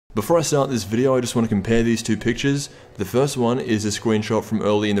Before I start this video, I just want to compare these two pictures. The first one is a screenshot from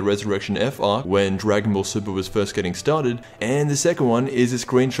early in the Resurrection F arc when Dragon Ball Super was first getting started, and the second one is a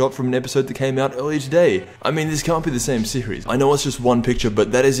screenshot from an episode that came out earlier today. I mean, this can't be the same series. I know it's just one picture,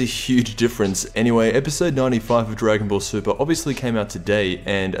 but that is a huge difference. Anyway, episode 95 of Dragon Ball Super obviously came out today,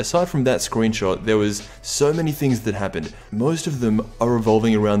 and aside from that screenshot, there was so many things that happened. Most of them are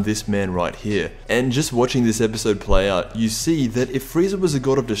revolving around this man right here. And just watching this episode play out, you see that if Frieza was a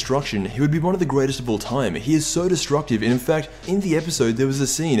god of destruction, he would be one of the greatest of all time. He is so destructive, and in fact, in the episode there was a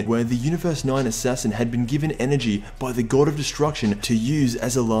scene where the Universe 9 assassin had been given energy by the god of destruction to use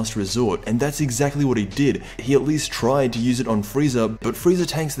as a last resort, and that's exactly what he did. He at least tried to use it on Frieza, but Frieza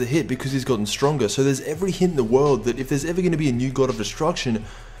tanks the hit because he's gotten stronger, so there's every hint in the world that if there's ever going to be a new god of destruction,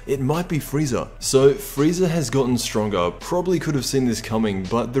 it might be Frieza. So Frieza has gotten stronger. Probably could have seen this coming,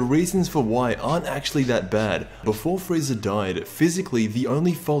 but the reasons for why aren't actually that bad. Before Frieza died, physically the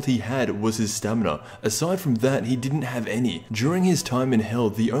only fault he had was his stamina. Aside from that, he didn't have any. During his time in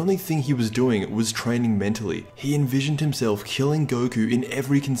Hell, the only thing he was doing was training mentally. He envisioned himself killing Goku in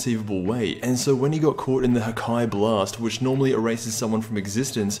every conceivable way, and so when he got caught in the Hakai Blast, which normally erases someone from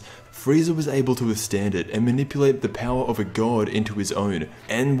existence, Frieza was able to withstand it and manipulate the power of a god into his own.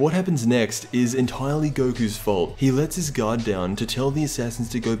 And what happens next is entirely Goku's fault. He lets his guard down to tell the assassins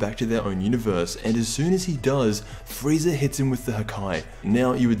to go back to their own universe, and as soon as he does, Frieza hits him with the Hakai.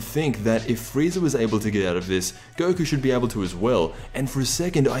 Now, you would think that if Frieza was able to get out of this, Goku should be able to as well, and for a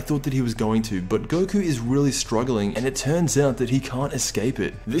second I thought that he was going to, but Goku is really struggling, and it turns out that he can't escape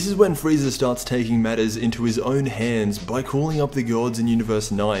it. This is when Frieza starts taking matters into his own hands by calling up the gods in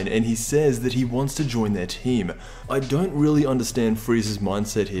Universe 9, and he says that he wants to join their team. I don't really understand Frieza's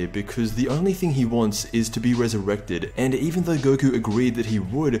mindset here, because the only thing he wants is to be resurrected, and even though Goku agreed that he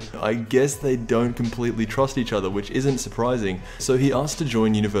would, I guess they don't completely trust each other, which isn't surprising, so he asked to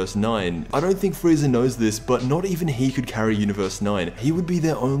join Universe 9. I don't think Frieza knows this, but not even he could carry Universe 9. He would be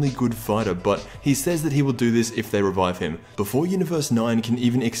their only good fighter, but he says that he will do this if they revive him. Before Universe 9 can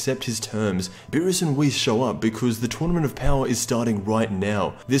even accept his terms, Beerus and Whis show up because the Tournament of Power is starting right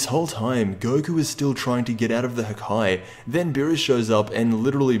now. This whole time, Goku is still trying to get out of the Hakai, then Beerus shows up and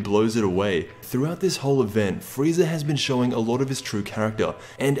literally blows it away. Throughout this whole event, Frieza has been showing a lot of his true character,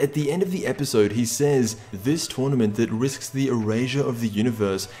 and at the end of the episode he says, this tournament that risks the erasure of the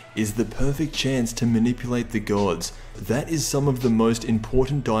universe is the perfect chance to manipulate the gods. That is some of the most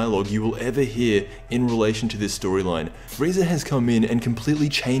important dialogue you will ever hear in relation to this storyline. Frieza has come in and completely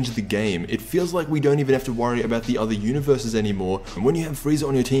changed the game. It feels like we don't even have to worry about the other universes anymore, and when you have Frieza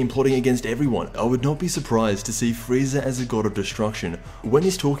on your team plotting against everyone, I would not be surprised to see Frieza as a god of destruction. When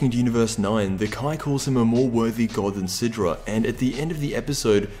he's talking to Universe 9, the Kai calls him a more worthy god than Sidra, and at the end of the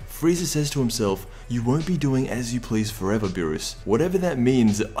episode, Frieza says to himself, "You won't be doing as you please forever, Beerus." Whatever that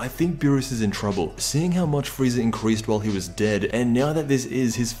means, I think Beerus is in trouble. Seeing how much Frieza increased while he was dead, and now that this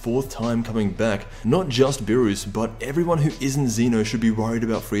is his fourth time coming back, not just Beerus, but everyone who isn't Zeno should be worried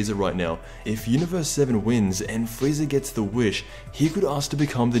about Frieza right now. If Universe 7 wins and Frieza gets the wish, he could ask to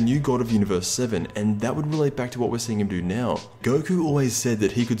become the new god of Universe 7, and that would relate back to what we're seeing him do now. Goku always said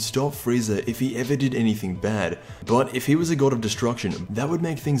that he could stop Frieza if he ever did anything bad, but if he was a god of destruction, that would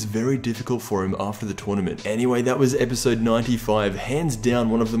make things very difficult for him after the tournament. Anyway, that was episode 95, hands down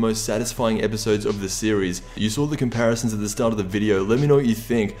one of the most satisfying episodes of the series. You saw the comparisons at the start of the video, let me know what you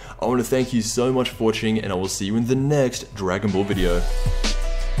think. I want to thank you so much for watching, and I will see you in the next Dragon Ball video.